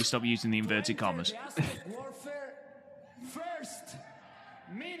opportunity. Please stop using the inverted to enter commas. the Aztec Warfare first,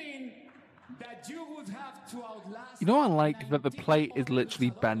 meaning that you would have to outlast. You know what I like? That the plate is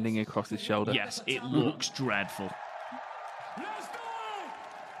literally bending across his shoulder. Yes, it looks dreadful. Let's do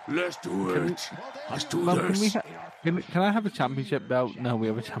it. Let's do it. Let's do Mum, can, this. can I have a championship belt? No, we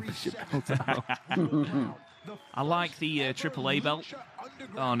have a championship belt now. I like the AAA belt.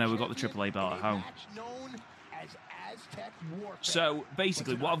 Oh no, we've got the AAA belt at home. So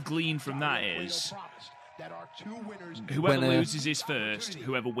basically, what I've gleaned from that is whoever Winner. loses is first,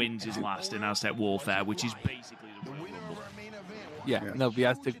 whoever wins is last in Aztec Warfare, which is basically the Royal Rumble. Yeah, no, the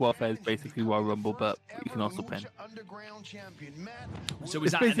Aztec Warfare is basically Royal Rumble, but you can also pin. So is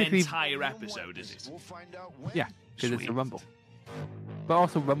It's that an basically- entire episode? Is it? Yeah, because it's Sweet. a Rumble. But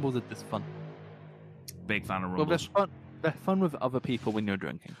also, Rumbles are just fun. Big fan of Well, they're Rumbles. fun. They're fun with other people when you're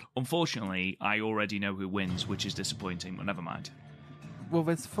drinking. Unfortunately, I already know who wins, which is disappointing. But never mind. Well,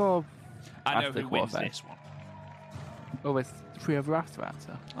 there's 4 I know Aztec who wins Warfare. this one. Well, there's 3 other after that,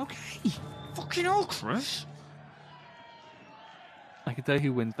 so Okay. Fucking hell, Chris. I can tell you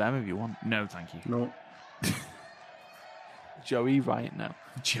who wins them if you want. No, thank you. No, Joey Wright now.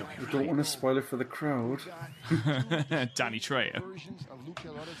 Joey I don't want to spoil it for the crowd. Danny Trejo.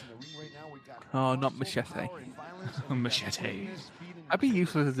 Oh, not Machete. Machete. I'd be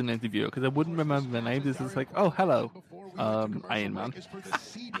useless as an interviewer because I wouldn't remember the names. It's just like, oh, hello, Iron Man.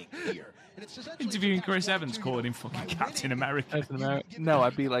 Interviewing Chris Evans, calling him fucking Captain America. Captain America. No,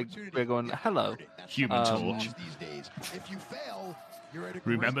 I'd be like, we're going, hello. Human Torch. If you fail, you're at a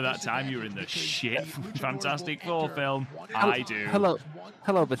Remember that time you were in the shit Fantastic Four film? I do.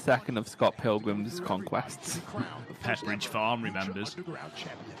 Hello, the second of Scott Pilgrim's Conquests. Pepperidge Farm remembers.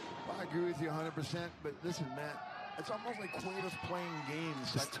 I agree with you 100%, but listen, Matt, it's almost like Cuevas playing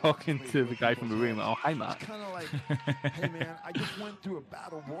games. Just Like, talking to the guy from the room. Oh, hi, Matt. It's kind of like, hey, man, I just went through a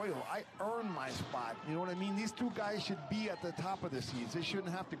battle royal. I earned my spot. You know what I mean? These 2 guys should be at the top of the seeds. They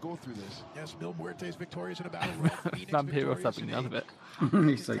shouldn't have to go through this. Yes, Mil Muertes victorious in a battle royal. Vampiro's having none of it.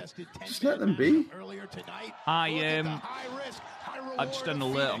 He's like, just let them be. I just had an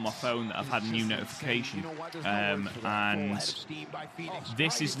alert on my phone that I've had a new notification, and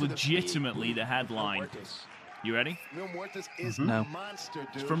this is legitimately the headline. You ready? Mil Muertes is No. a monster,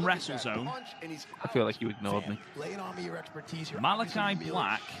 dude. It's from Look at WrestleZone. that punch, and he's- I feel like you ignored me. Lay it on me, your expertise here. Malachi Obviously, Mil is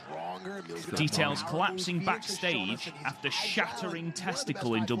Black stronger. Mil's got details power. collapsing Felix has shown us backstage that he's after agile shattering and testicle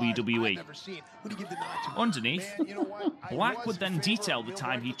one in of the best high flyers WWE. I've ever seen. Who do you give the nod to? Underneath, Man, you know what? I Black was would in then favor detail of the Mil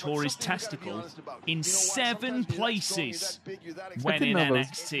time he Muertes, tore but his something we gotta be testicle honest about. in You know what? 7 Sometimes you're that strong, places you're that big, you're that when in didn't know those.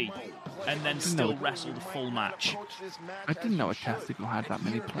 NXT, and then still wrestled a full match. I didn't know a testicle had that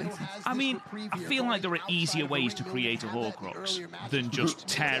many places. I mean, I feel like there are easier ways to create a Horcrux than just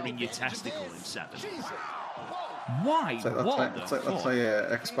tearing your testicle in 7. Why? It's like that's What like, the it's like, that's fuck? like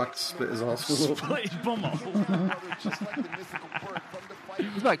X-Pac split his arsehole open. Split his bum off.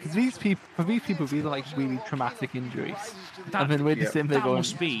 It's like, because these people, these are like really traumatic injuries. That- and then we're just yeah. in there That going,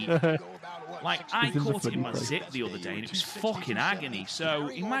 must be Like, I It's in the caught it in my funny zip the other day, and it was fucking agony. So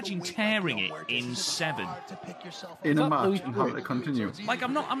imagine tearing it in 7. In a match and having to continue. Like,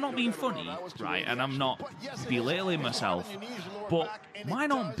 I'm not being funny, right? And I'm not belittling myself, but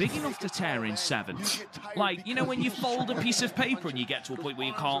mine aren't big enough to tear in 7. Like, you know, when you fold a piece of paper and you get to a point where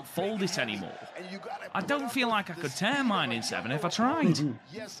you can't fold it anymore. I don't feel like I could tear mine in 7 if I tried.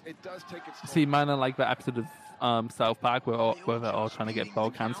 See, mine are like that episode of South Park where they're all trying to get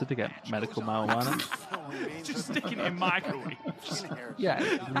bowel cancer to get medical marijuana. Just sticking it in microwaves. Yeah,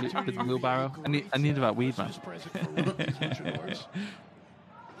 with the wheelbarrow. I need that weed, man.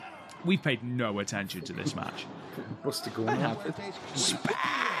 We've paid no attention to this match. What's the going on?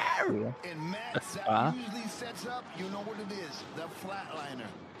 A spa? Usually sets up, you know what it is, the flatliner.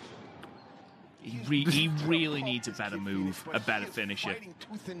 He really needs a better move, a better finisher.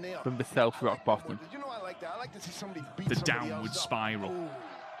 From the self rock bottom. You know I like that. I like to see somebody beat The somebody downward else up. spiral.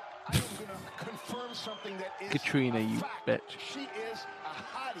 I'm gonna confirm something that is Katrina, a you fact. bitch. She is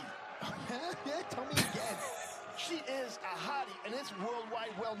a hottie. Tell me again. She is a hottie, and it's worldwide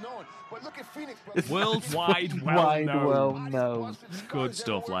well known. But look at Phoenix, brother. Worldwide Wide well well known. known. Good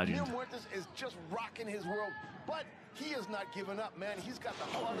stuff, legend. Mil Muertes is just rocking his world, but he is not giving up, man. He's got the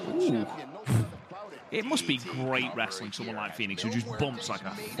heart of a champion. No doubt about it. It must be great wrestling someone like Phoenix who just bumps like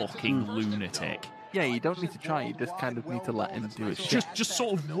a fucking lunatic. Yeah, you don't need to try. You just kind of need to let him do his shit. Just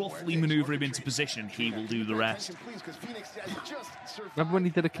sort of roughly maneuver him into position. He will do the rest. Remember when he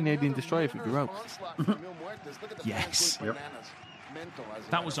did a Canadian Destroyer through the rope? Yes. Yep.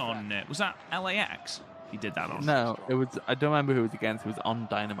 That was on. Was that LAX? He did that on. No, it was. I don't remember who it was against. It was on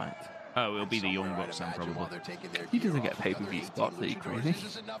Dynamite. Oh, it'll be the Young Bucks then, probably. He doesn't get pay-per-view spots. Are you crazy?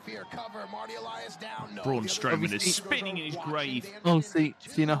 Braun Strowman is spinning in his grave. Oh, see,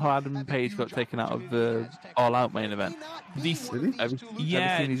 you know how Adam Page got taken out of the All Out main event? Have you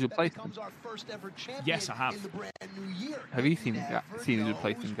Yeah. seen his replacement? Yes, I have. Have you seen his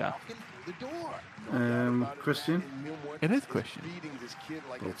replacement, Gav? Christian? It is Christian.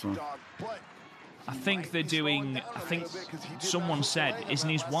 Thought so. I think they're doing. I think someone said, isn't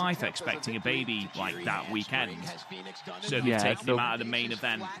his wife expecting a baby like that weekend? So they've taken him out of the main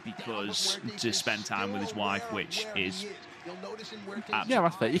event because to spend time with his wife, which is. Yeah,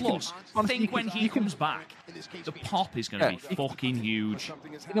 that's fair. You Plus, can, think when he comes back, the pop is going to be fucking huge.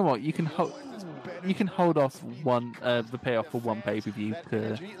 You know what? You can hold off one the payoff for one pay-per-view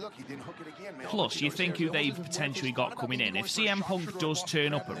to. Plus, you think who they've potentially got coming in. If CM Punk does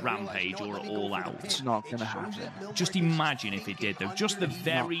turn up at Rampage or at All Out, It's not going to happen. just imagine if it did, though. Just the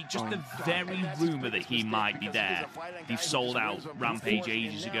very rumor that he might be there. They've sold out Rampage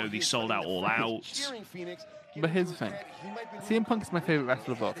ages ago. They sold out All Out. But here's the thing. CM Punk is my favourite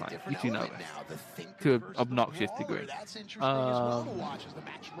wrestler of all time. You do know this. To an obnoxious degree. I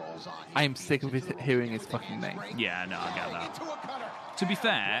am sick of hearing his fucking name. Yeah, no, I get that. To be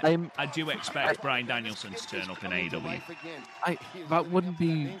fair, I do expect Bryan Danielson to turn up in AEW. That wouldn't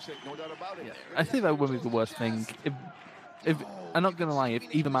be... I think that wouldn't be the worst thing. If I'm not gonna lie, if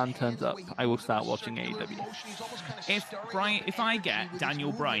either man turns up, I will start watching AEW. If I get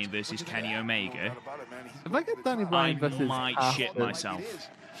Daniel Bryan versus Kenny Omega, If I get Daniel Bryan versus I might half shit the- myself.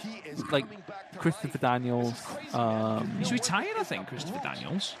 like Christopher Daniels, He's retired, I think, Christopher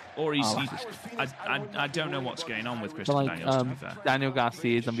Daniels, or he's. I don't know what's going on with but Christopher like Daniels. To be fair, Daniel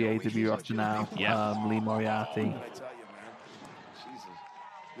Garcia is on the AEW roster now. Yeah. Lee Moriarty,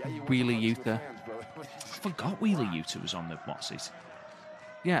 Wheeler Yuta. I forgot Wheeler Yuta was on the what's it?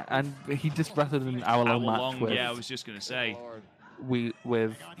 Yeah, and he just wrestled an hour-long match with, Yeah, I was just going to say. with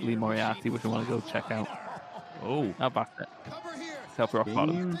Lee Moriarty, which I want to go check out. Oh, How about that? Self rock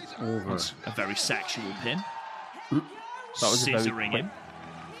bottom. Over. that's a very sexual pin. That was a very Scissoring quick, him.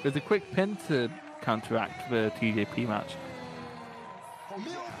 There's a quick pin to counteract the TJP match.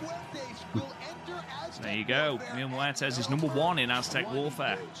 There you go. Mil Muertes is number 1 in Aztec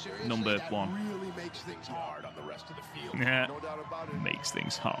Warfare. Number 1. Really makes things hard on the rest of the field. Yeah. No doubt about it. Makes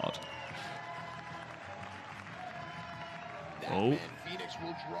things hard. Oh. Phoenix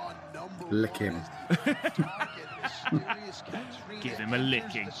will draw number Lick him. Give him a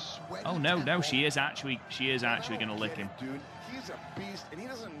licking. Oh no, she is actually going to lick him. Dude, he's a beast, and he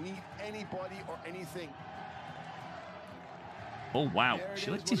doesn't need anybody or anything. Oh wow,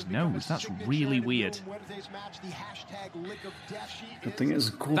 she licked his nose. That's really weird. The thing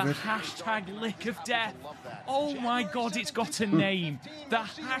is, The COVID. hashtag lick of death. Oh my god, it's got a name. The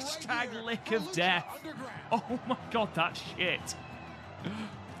hashtag lick of death. Oh my god, that's shit.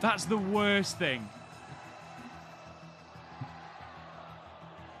 That's the worst thing.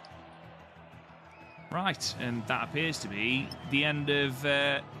 Right, and that appears to be the end of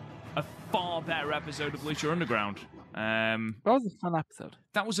a far better episode of Lucha Underground. That was a fun episode.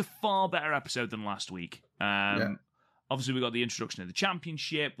 That was a far better episode than last week. Obviously, we got the introduction of the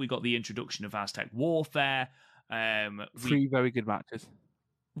championship. We got the introduction of Aztec Warfare. 3 very good matches.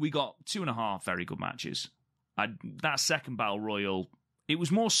 We got 2.5 very good matches. That second Battle Royal, it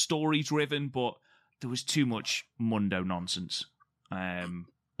was more story-driven, but there was too much Mundo nonsense.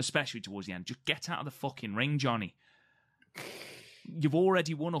 Especially towards the end. Just get out of the fucking ring, Johnny. You've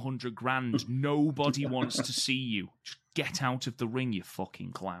already won $100,000. Nobody wants to see you. Just get out of the ring, you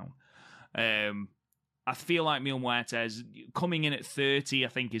fucking clown. I feel like Mil Muertes coming in at 30, I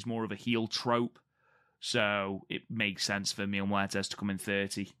think, is more of a heel trope. So it makes sense for Mil Muertes to come in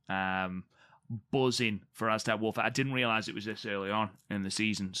 30. Buzzing for Aztec Warfare. I didn't realise it was this early on in the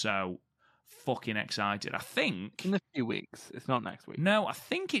season, so fucking excited. I think... In a few weeks. It's not next week. No, I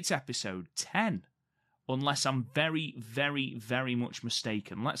think it's episode 10. Unless I'm very, very, very much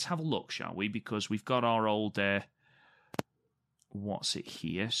mistaken. Let's have a look, shall we? Because we've got our old... what's it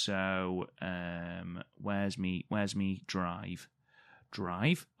here? So, where's me drive?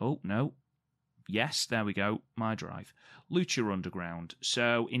 Drive? Oh, no. Yes, there we go. My drive. Lucha Underground.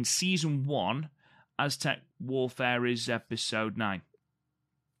 So, in season 1, Aztec Warfare is episode 9.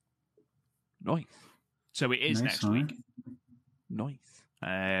 Nice. So it is next week. Nice.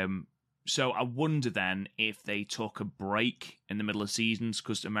 So I wonder then if they took a break in the middle of seasons,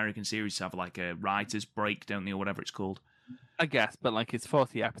 because American series have like a writer's break, don't they, or whatever it's called. I guess, but like it's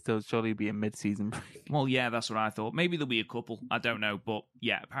 40 episodes, surely it'd be a mid-season break. Well, yeah, that's what I thought. Maybe there'll be a couple. I don't know, but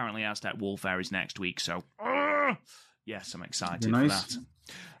yeah, apparently Aztec Warfare is next week, so yes, I'm excited for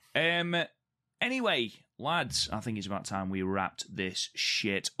that. Anyway, lads, I think it's about time we wrapped this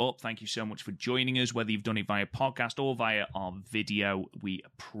shit up. Thank you so much for joining us, whether you've done it via podcast or via our video. We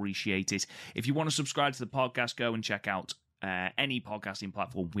appreciate it. If you want to subscribe to the podcast, go and check out any podcasting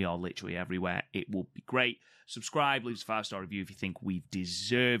platform. We are literally everywhere. It will be great. Subscribe, leave us a 5-star review if you think we've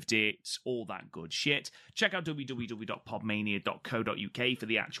deserved it, all that good shit. Check out www.podmania.co.uk for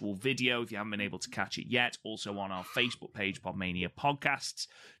the actual video if you haven't been able to catch it yet. Also on our Facebook page, Podmania Podcasts.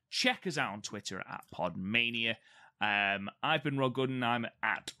 Check us out on Twitter at Podmania. I've been Rob Goodwin. I'm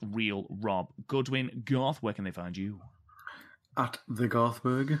at Real Rob Goodwin. Garth, where can they find you? At the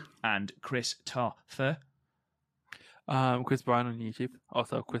Garthberg. And Chris Toffer. Chris Bryan on YouTube.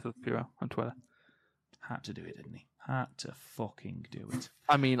 Also Chris Piro on Twitter. Had to do it, didn't he? Had to fucking do it.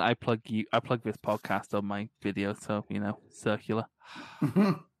 I mean, I plug this podcast on my video, so, circular.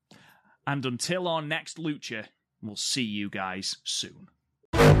 And until our next Lucha, we'll see you guys soon.